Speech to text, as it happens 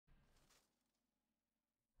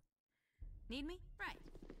Need me? Right.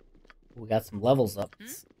 We got some levels up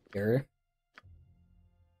here.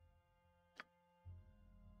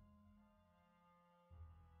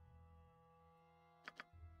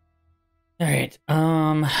 All right.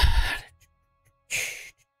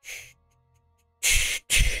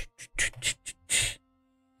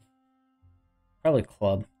 Probably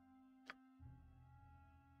club.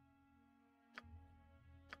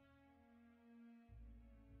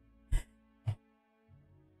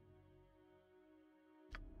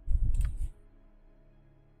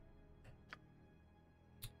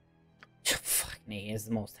 Fuck me, he has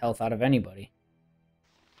the most health out of anybody.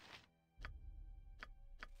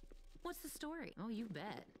 What's the story? Oh, you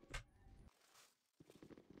bet.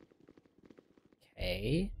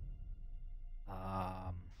 Okay.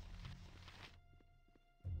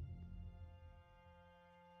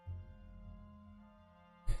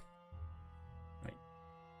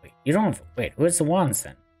 Wait, you don't have... Wait, who has the wands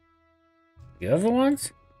then? You have the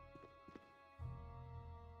wands?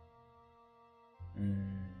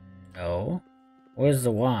 No. Where's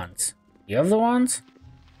the wands? You have the wands?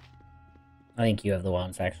 I think you have the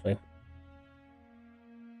wands, actually.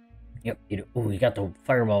 Yep, you do. Ooh, you got the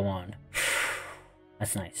fireball wand.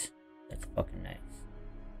 That's nice. That's fucking nice.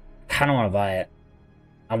 I kind of want to buy it.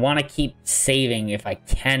 I want to keep saving if I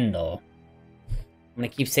can, though. I'm going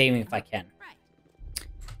to keep saving if I can.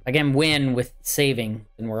 If I can win with saving,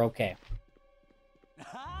 then we're okay.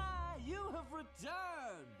 Ah, you have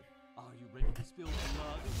returned. Are you ready to spill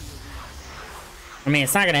blood in the arena? I mean,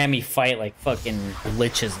 it's not going to have me fight like fucking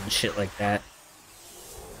liches and shit like that.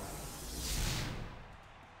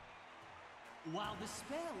 While the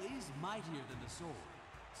spell is mightier than the sword,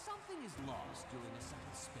 something is lost during a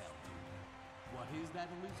subtle spell. What is that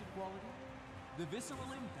elusive quality? The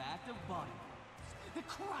visceral impact of body parts, the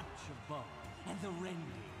crunch of bone, and the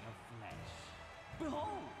rending of flesh.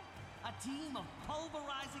 Behold, a team of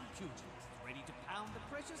pulverizing pugilists ready to pound the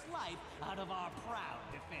precious life out of our proud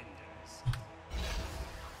defenders.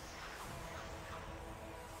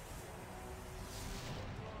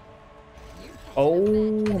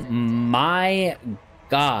 Oh my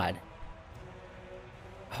god.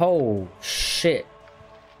 Oh shit.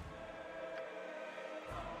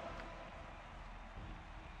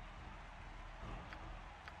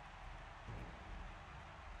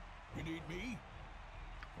 You need me?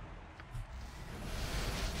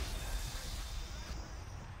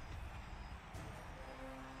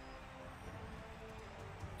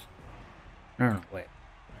 No, wait.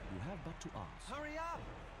 You have but to ask. Hurry up!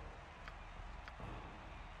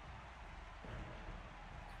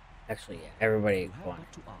 Actually, yeah, everybody You have go on.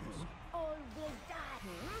 but to ask.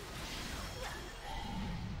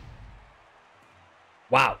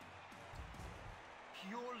 Wow.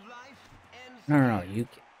 Your life ends. No, you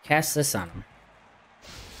cast this on him.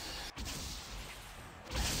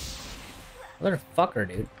 Motherfucker,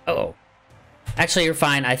 dude. Uh-oh. Actually, you're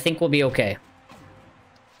fine. I think we'll be okay.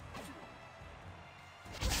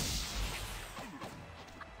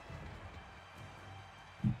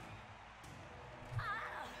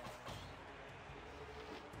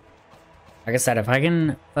 Like I said, if I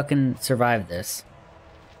can fucking survive this.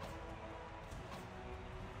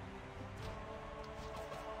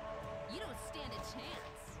 You don't stand a chance.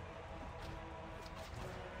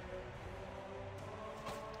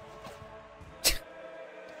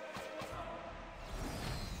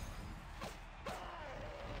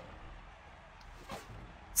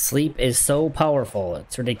 Sleep is so powerful,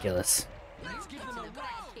 it's ridiculous. Let's give them a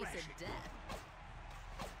Right, case of death.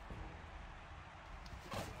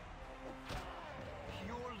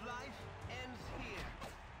 Your life ends here.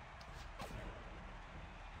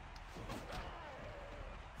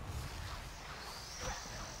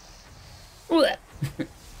 Blech.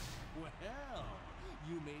 Well,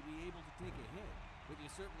 you may be able to take a hit, but you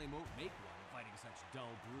certainly won't make one fighting such dull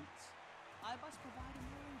brutes. I must provide a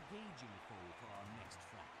more engaging foe for our next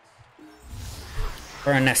fracas.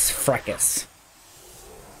 For a next fracas.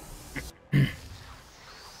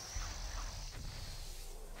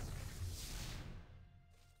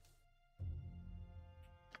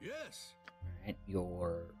 Yes. Alright,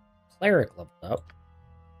 your cleric leveled up.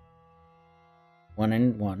 1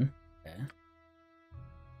 and 1. Okay.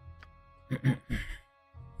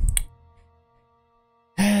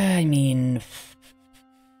 I mean,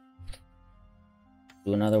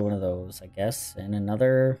 do another one of those, I guess, and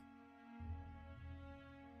another.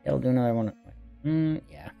 Yeah, I'll do another one.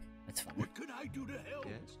 Yeah, that's fine. What could I do to help?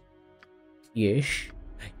 Yes.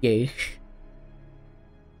 Yes.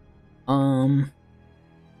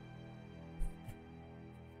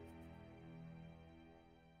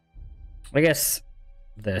 I guess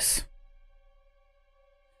this.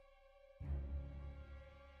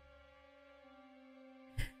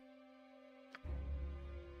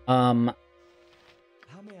 How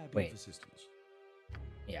may I be Wait. of assistance?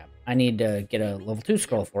 Yeah, I need to get a level 2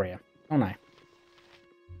 scroll for you, don't I?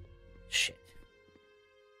 Shit.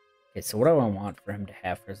 Okay, so what do I want for him to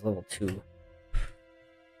have for his level 2?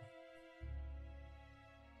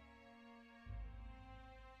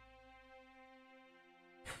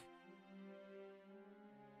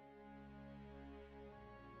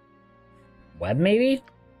 Web, maybe?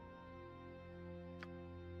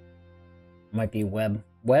 Might be web.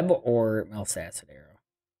 Web or mouse acid arrow.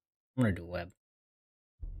 I'm gonna do web.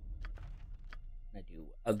 I'm gonna do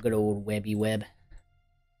a good old webby web.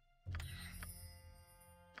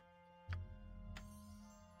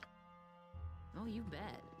 Oh, you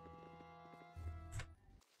bet.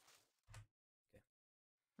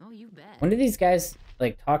 Oh, you bet. When did these guys,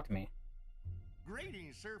 like, talk to me?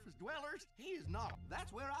 Greetings, surface dwellers. He is not.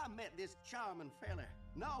 That's where I met this charming fella.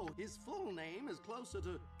 No, his full name is closer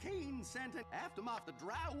to Keen Scented Aftermath. The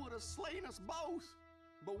dry would have slain us both.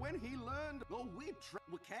 But when he learned, oh, we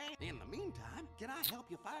can. In the meantime, can I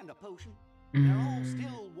help you find a potion? They're all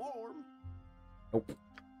still warm. Nope.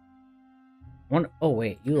 Oh,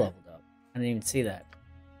 wait, you leveled up. I didn't even see that.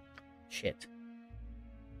 Shit.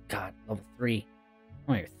 God, level 3.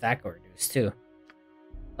 Oh, your THAC got reduced, too.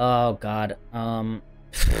 Oh, God.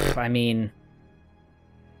 I mean...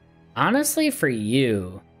 Honestly, for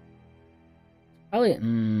you... Probably...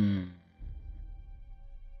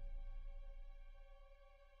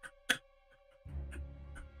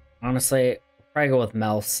 Honestly, I'll probably go with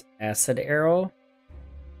Mouse Acid Arrow.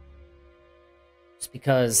 Just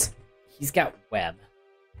because he's got web.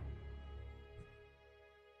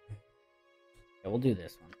 Yeah, we'll do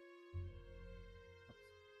this one.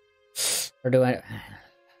 Or do I...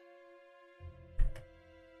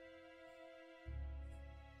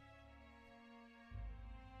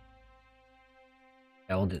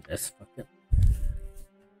 Yeah, we'll do this. Fuck it.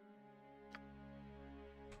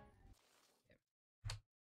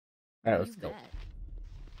 Alright, let's go.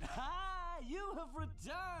 Ah, you have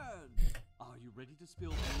returned! Are you ready to spill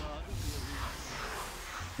blood in the arena?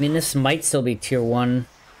 I mean, this might still be tier 1.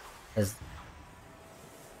 As...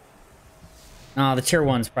 No, the tier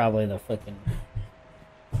 1's probably the fucking...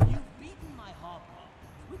 You've beaten my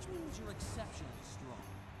hobgoblins, which means you're exceptionally strong.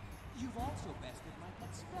 You've also bested my pet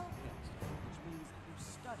spellcaster, which means that you've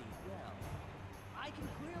studied well. I can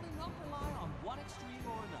clearly not rely on one extreme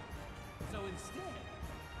or another. So instead,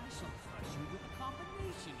 I shall crush you with a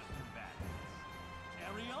combination of combatants.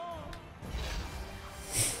 Carry on!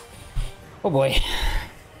 Oh boy.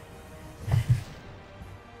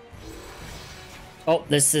 Oh,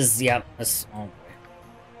 this is, yeah, this, oh boy.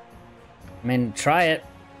 I mean, try it.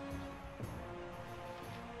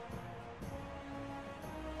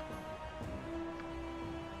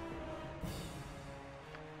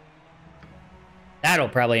 That'll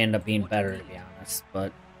probably end up being better, to be honest,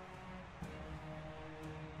 but...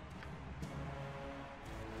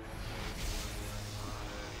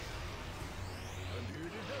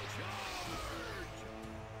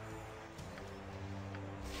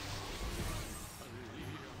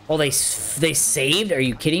 Oh, they saved? Are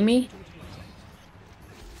you kidding me?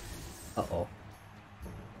 Uh-oh.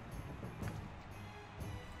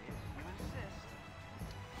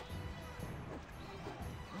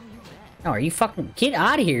 No, are you fucking... Get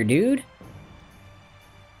out of here, dude!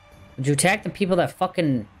 Would you attack the people that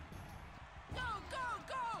fucking... Go, go,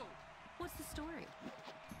 go! What's the story?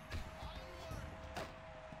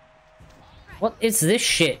 What is this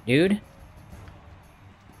shit, dude?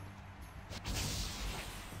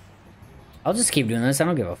 I'll just keep doing this. I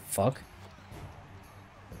don't give a fuck.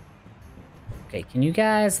 Okay, can you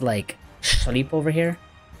guys, like, sleep over here?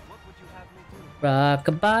 What would you have me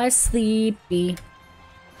do? Rockabye, sleepy.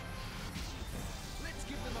 Let's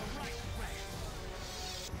give them a right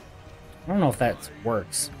thrashing. I don't know if that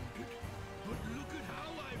works. But look at how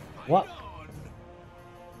I fight What? on.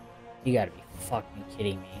 You gotta be fucking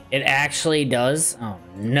kidding me. It actually does? Oh,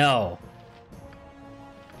 no.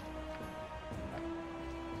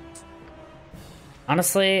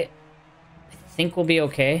 Honestly, I think we'll be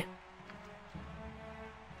okay.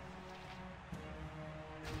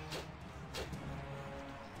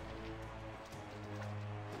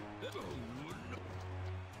 You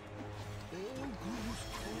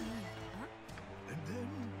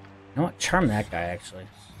know what? Charm that guy, actually.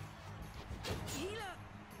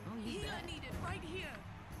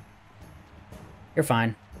 You're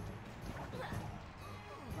fine.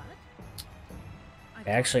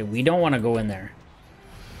 Actually, we don't want to go in there.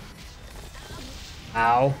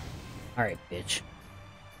 Ow. Alright, bitch.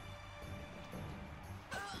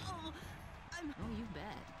 Oh, you bet.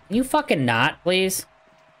 Can you fucking not, please?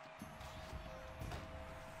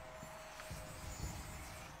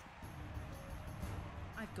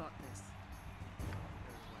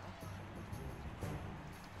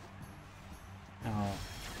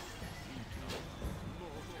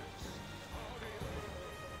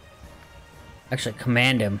 Actually,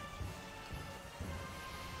 command him.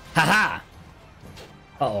 Haha!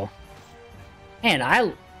 Uh-oh. Man,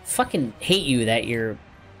 I fucking hate you that you're...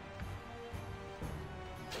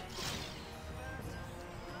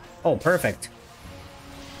 Oh, perfect.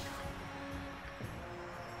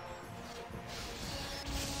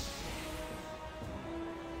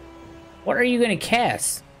 What are you gonna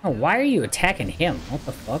cast? Oh, why are you attacking him? What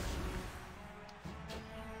the fuck?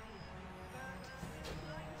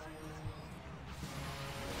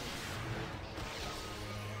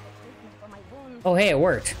 Oh, hey, it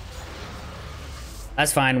worked.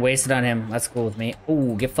 That's fine. Wasted on him. That's cool with me.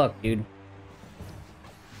 Ooh, get fucked, dude.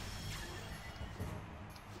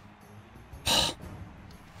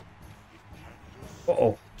 Uh-oh.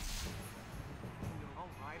 All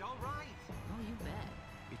right, all right. Oh, you bet.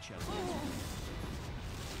 It shows.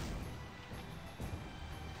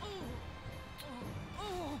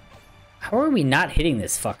 How are we not hitting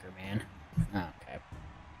this fucker, man? Oh, okay.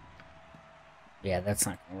 Yeah, that's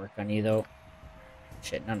not gonna work on you, though.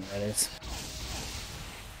 Shit, none of that is.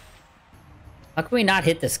 How can we not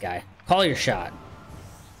hit this guy? Call your shot.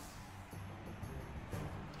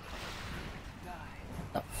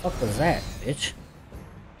 What the fuck was that, bitch?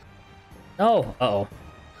 No! Uh-oh.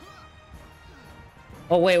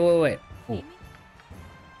 Oh, wait. Ooh.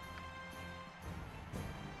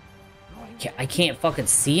 I can't fucking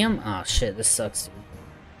see him? Oh, shit, this sucks, dude.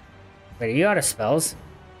 Wait, are you out of spells?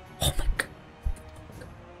 Oh my god.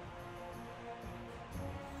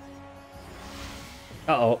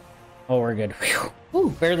 Uh-oh. Oh, we're good. Whew. Ooh,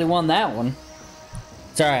 barely won that one.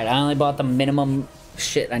 It's alright, I only bought the minimum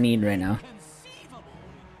shit I need right now. Conceivable.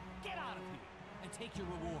 Get out of here and take your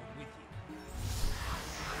reward with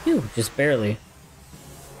you. Phew, just barely.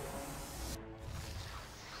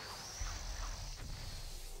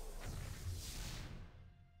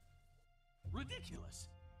 Ridiculous.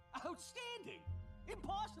 Outstanding.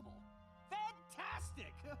 Impossible.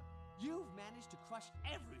 Fantastic. You've managed to crush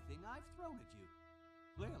everything I've thrown at you.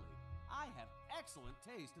 Clearly, I have excellent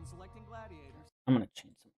taste in selecting gladiators. I'm gonna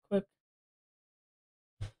change some quick.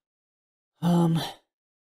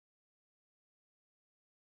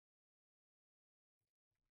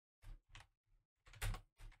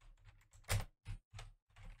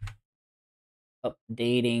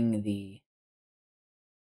 Updating the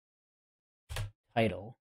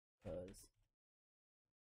title, because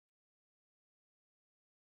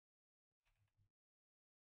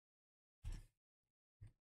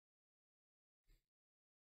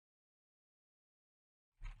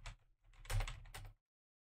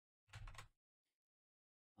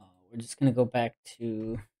we're just gonna go back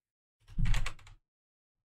to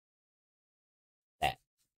that.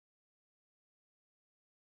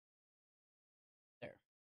 There.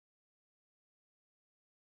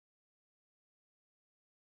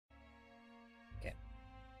 Okay.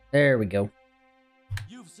 There we go.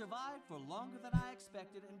 You've survived for longer than I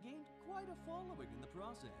expected and gained quite a following in the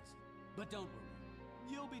process. But don't worry,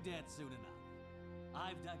 you'll be dead soon enough.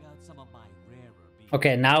 I've dug out some of my rarer beasts.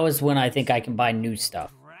 Okay, now is when I think I can buy new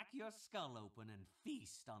stuff. Crack your skull open and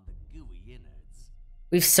feast on the gooey innards.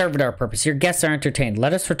 We've served our purpose. Your guests are entertained.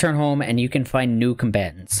 Let us return home and you can find new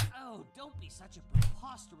combatants. Oh, don't be such a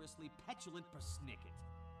preposterously petulant persnicket.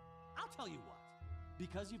 I'll tell you what.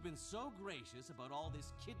 Because you've been so gracious about all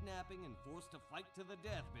this kidnapping and forced to fight to the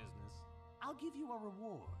death business, I'll give you a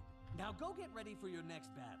reward. Now go get ready for your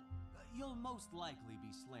next battle. You'll most likely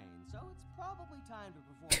be slain, so it's probably time to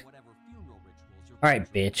perform whatever funeral rituals your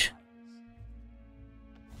Alright, bitch.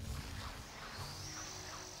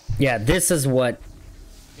 Yeah, this is what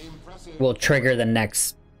will trigger the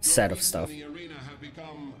next set of stuff. The arena have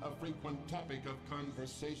become a frequent topic of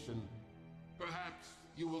conversation. Perhaps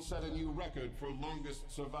you will set a new record for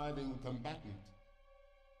longest surviving combatant.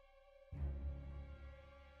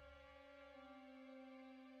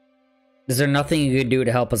 Is there nothing you could do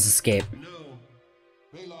to help us escape? No.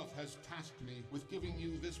 Baloth has tasked me with giving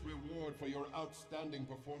you this reward for your outstanding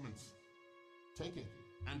performance. Take it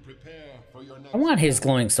and prepare for your next... I want his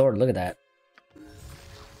glowing sword. Look at that.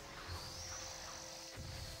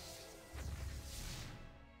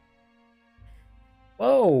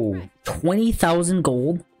 Whoa. 20,000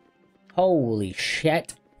 gold? Holy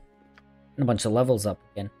shit. And a bunch of levels up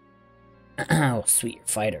again. Oh, sweet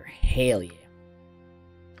fighter. Hell yeah.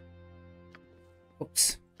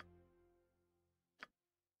 Oops.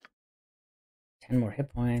 10 more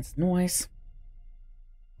hit points. Nice.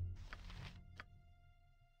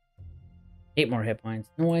 8 more hit points.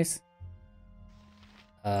 Nice.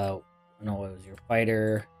 No, it was your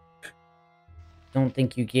fighter. Don't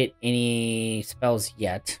think you get any spells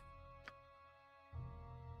yet.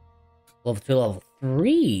 Level 2, level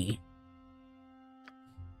 3.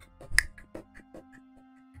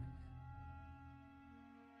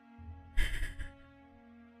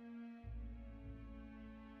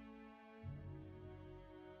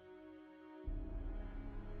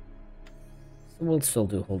 We'll still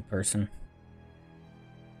do hold person.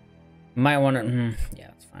 Might want to... yeah,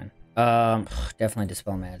 it's fine. Definitely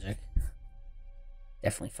dispel magic.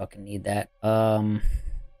 Definitely fucking need that.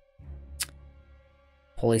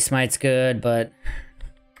 Holy Smite's good, but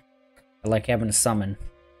I like having a summon.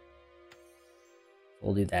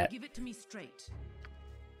 We'll do that. Give it to me straight.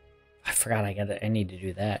 I forgot I need to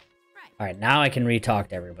do that. Right. Alright, now I can re-talk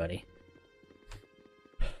to everybody.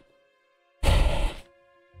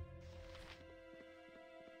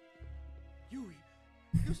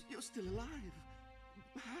 You're still alive.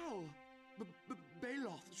 How?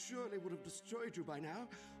 Baloth surely would have destroyed you by now.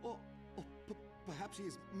 Or perhaps he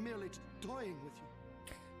is merely toying with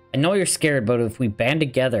you. I know you're scared, but if we band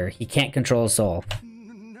together, he can't control us all.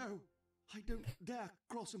 No, I don't dare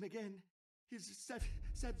cross him again. His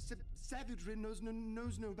savagery knows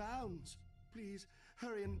no bounds. Please,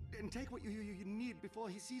 hurry and take what you need before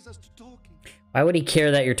he sees us talking. Why would he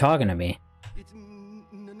care that you're talking to me? It's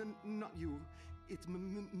not you. It's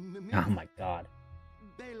me. Oh my god.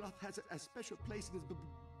 Baloth has a special place in his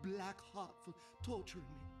black heart for torturing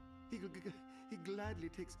me. He gladly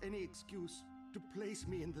takes any excuse to place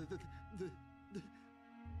me in the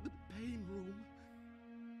pain room.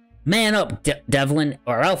 Man up, Devlin,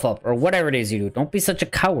 or Elf up, or whatever it is you do. Don't be such a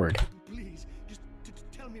coward. Please, just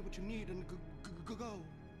tell me what you need and go.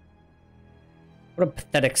 What a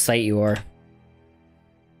pathetic sight you are.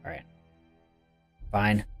 Alright.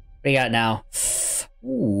 Fine. What do you got now?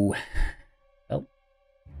 Ooh. Oh.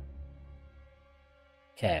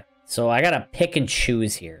 Okay. So I gotta pick and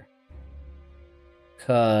choose here.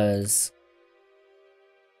 Cause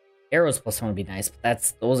arrows plus 1 would be nice,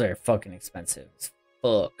 but those are fucking expensive as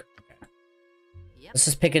fuck. Okay. Yep. Let's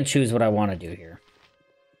just pick and choose what I want to do here.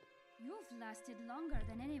 You've lasted longer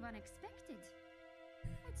than anyone expected.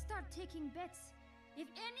 Let's start taking bets. If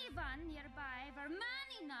anyone nearby were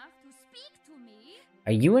man enough to speak to me...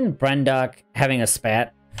 Are you and Brendock having a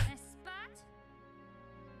spat? A spat?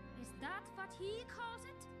 Is that what he calls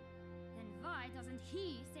it? Then why doesn't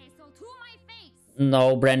he say so to my face?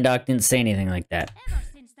 No, Brendock didn't say anything like that. Ever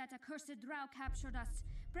since that accursed drow captured us,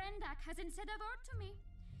 Brendock hasn't said a word to me.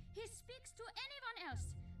 He speaks to anyone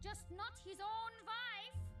else, just not his own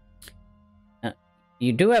wife.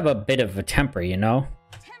 You do have a bit of a temper, you know?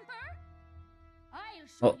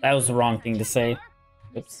 Well, that was the wrong thing to say.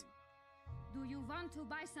 Oops. Do you want to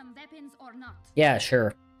buy some weapons or not? Yeah,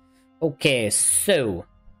 sure. Okay, so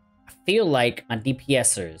I feel like my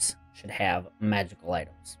DPSers should have magical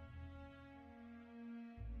items.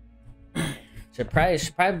 should probably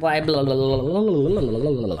buy blah, blah, blah, blah, blah,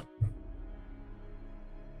 blah, blah.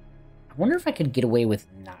 I wonder if I could get away with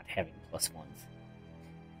not having +1s.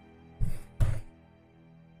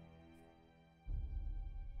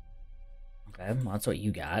 Okay, well, that's what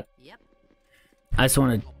you got. Yep. I just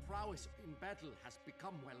wanted... Your prowess in battle has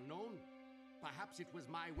become well known. Perhaps it was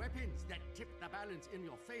my weapons that tipped the balance in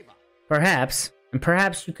your favor. Perhaps. And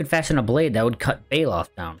perhaps you could fashion a blade that would cut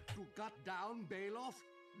Baloth down. To gut down Baloth?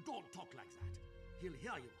 Don't talk like that. He'll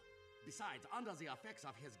hear you. Besides, under the effects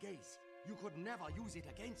of his gaze, you could never use it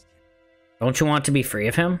against him. Don't you want to be free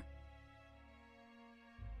of him?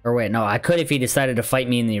 Or wait, no, I could if he decided to fight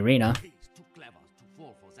me in the arena. He's too clever to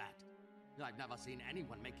fall for that. I've never seen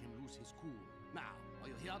anyone make him lose his cool. Now, are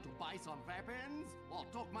you here to buy some weapons? Or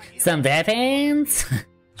talk my ear Some off? weapons?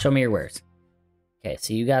 Show me your wares. Okay,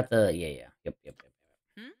 so you got the... Yeah. Yep.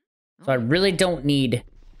 So I really don't need...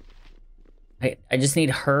 I just need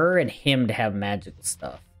her and him to have magical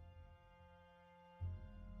stuff.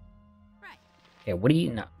 Right. Okay, what do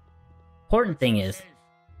you know? Important thing is...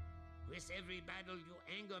 With every battle you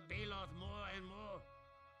anger Baloth more and more.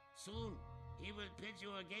 Soon, he will pit you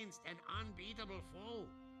against an unbeatable foe.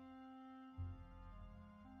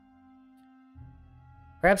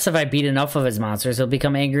 Perhaps if I beat enough of his monsters, he'll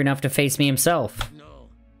become angry enough to face me himself. No,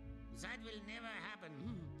 that will never happen.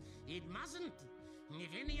 It mustn't. If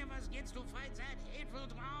any of us gets to fight that hateful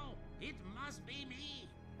drow, it must be me.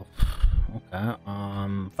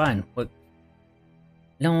 Okay, fine. What?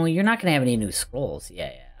 No, you're not gonna have any new scrolls.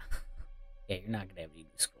 Yeah. Yeah, you're not gonna have any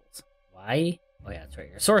new scrolls. Why? Oh yeah, that's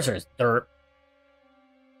right. Your sorcerer's dirt.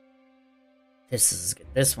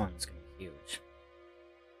 This one's gonna be huge.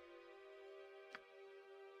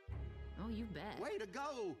 Oh, you bet. Way to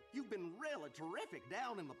go! You've been really terrific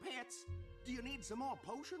down in the pits. Do you need some more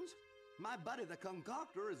potions? My buddy the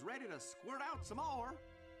concoctor is ready to squirt out some more.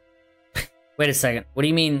 Wait a second. What do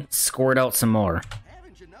you mean, squirt out some more?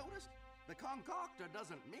 Haven't you noticed? The concoctor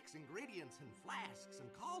doesn't mix ingredients in flasks and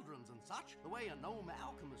cauldrons and such the way a gnome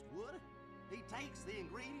alchemist would. He takes the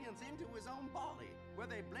ingredients into his own body, where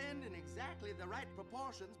they blend in exactly the right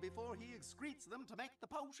proportions before he excretes them to make the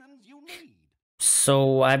potions you need.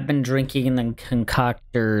 So I've been drinking the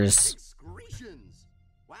concoctors. Excretions.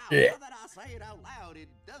 Wow, Blech. now that I say it out loud, it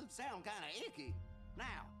does sound kind of icky.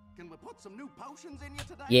 Now, can we put some new potions in you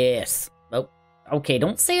today? Yes. Oh, okay,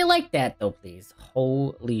 don't say it like that, though, please.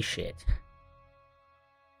 Holy shit.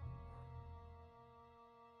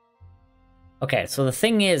 Okay, so the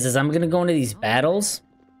thing is I'm gonna go into these battles,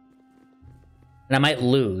 and I might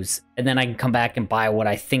lose, and then I can come back and buy what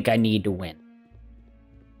I think I need to win.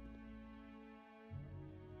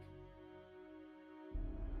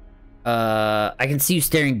 I can see you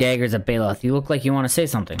staring daggers at Baloth. You look like you want to say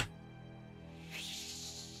something.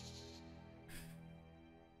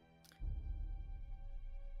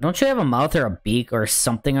 Don't you have a mouth or a beak or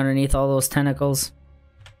something underneath all those tentacles?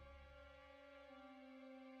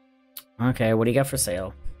 Okay, what do you got for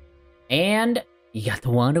sale? And you got the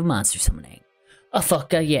wand of monster summoning. A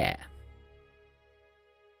fucka yeah.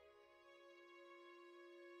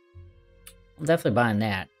 I'm definitely buying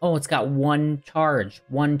that. Oh, it's got one charge.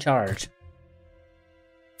 One charge.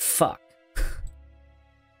 Fuck.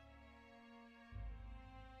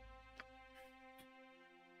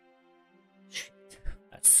 Shit.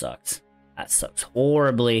 That sucks. That sucks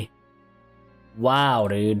horribly. Wow,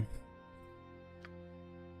 dude.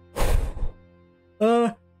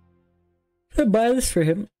 Should I buy this for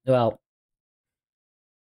him? Well,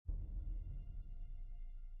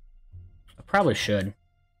 I probably should.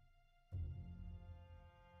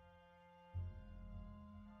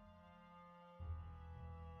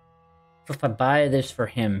 So if I buy this for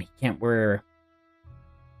him, he can't wear...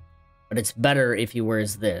 But it's better if he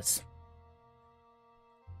wears this.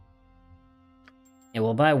 Yeah,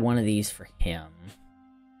 we'll buy one of these for him.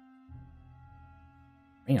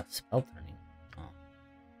 I think it's spell turning.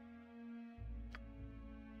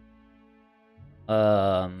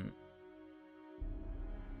 Oh.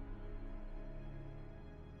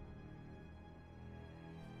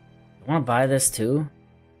 I want to buy this too?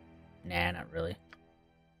 Nah, not really.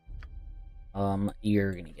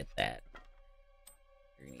 You're gonna get that.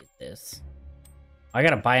 You're gonna get this. I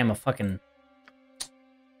gotta buy him a fucking...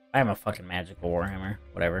 Buy him a fucking magical warhammer.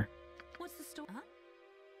 Whatever. What's the story? Huh?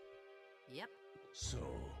 Yep. So,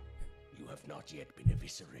 you have not yet been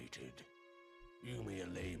eviscerated. You may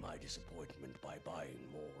allay my disappointment by buying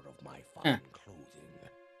more of my fine clothing.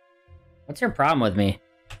 What's your problem with me?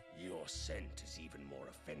 Your scent is even more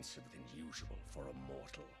offensive than usual for a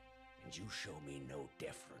mortal, and you show me no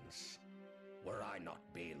deference. Were I not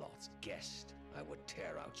Baloth's guest, I would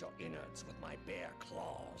tear out your innards with my bare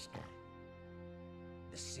claws.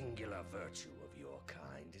 The singular virtue of your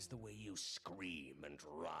kind is the way you scream and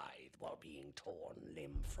writhe while being torn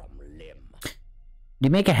limb from limb. Do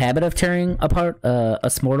you make a habit of tearing apart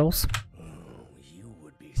us mortals? Oh, you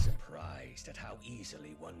would be surprised at how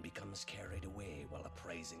easily one becomes carried away while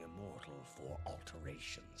appraising a mortal for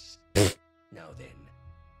alterations. Now then,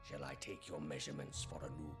 shall I take your measurements for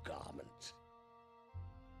a new garment?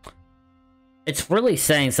 It's really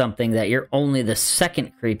saying something that you're only the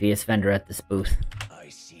second creepiest vendor at this booth. I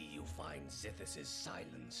see you find Zithus'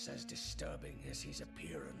 silence as disturbing as his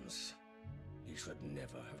appearance. He should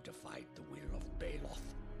never have defied the will of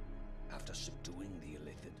Baloth. After subduing the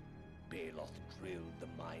Illithid, Baloth drilled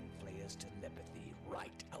the Mind Flayer's telepathy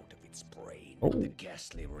right out of its brain. Oh. The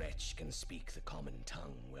ghastly wretch can speak the common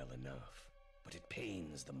tongue well enough, but it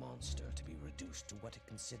pains the monster to be reduced to what it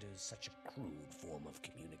considers such a crude form of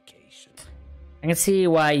communication. I can see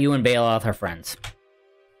why you and Baloth are friends.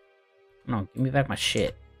 No, give me back my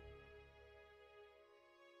shit.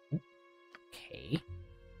 Okay.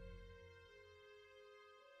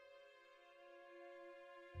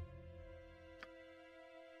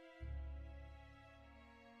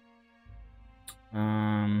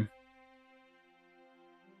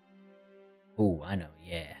 Oh, I know,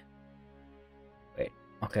 yeah. Wait,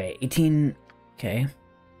 okay, 18, okay.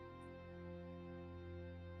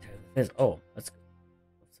 Oh, let's go.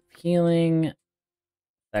 Healing.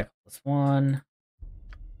 Back +1.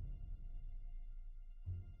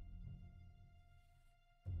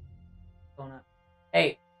 Going up.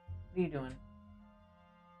 Hey, what are you doing? What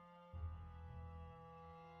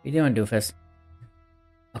are you doing, doofus?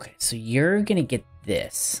 Okay, so you're gonna get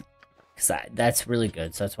this. Because that's really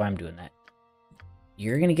good, so that's why I'm doing that.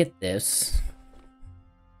 You're gonna get this.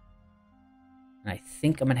 And I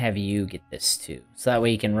think I'm gonna have you get this too. So that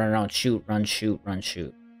way you can run around, shoot, run, shoot, run,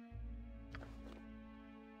 shoot.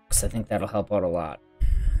 Because I think that'll help out a lot.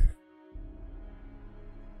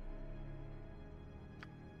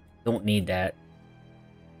 Don't need that.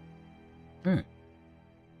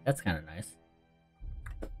 That's kind of nice.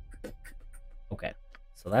 Okay.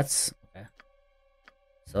 So that's... Okay.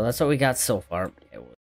 So that's what we got so far. Okay,